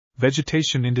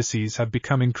vegetation indices have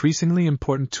become increasingly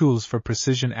important tools for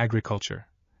precision agriculture,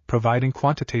 providing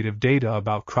quantitative data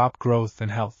about crop growth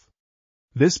and health.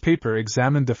 This paper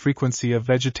examined the frequency of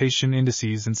vegetation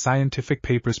indices in scientific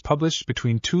papers published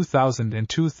between 2000 and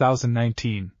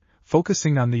 2019,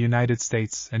 focusing on the United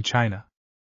States and China.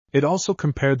 It also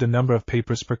compared the number of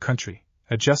papers per country,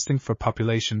 adjusting for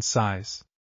population size.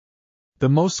 The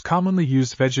most commonly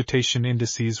used vegetation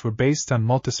indices were based on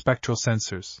multispectral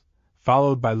sensors,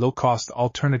 followed by low-cost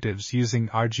alternatives using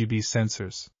RGB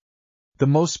sensors. The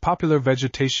most popular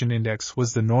vegetation index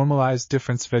was the Normalized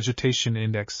Difference Vegetation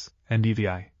Index,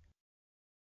 NDVI.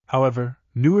 However,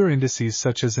 newer indices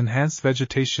such as Enhanced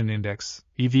Vegetation Index,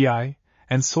 EVI,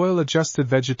 and Soil Adjusted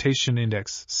Vegetation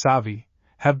Index, SAVI,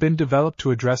 have been developed to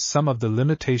address some of the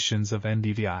limitations of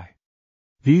NDVI.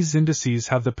 These indices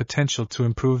have the potential to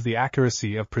improve the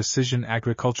accuracy of precision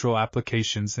agricultural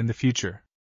applications in the future.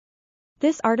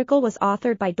 This article was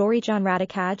authored by Dorijan,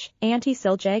 Radočaj, Ante,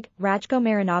 Šiljeg, Rajko,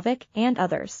 Marinović, and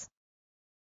others.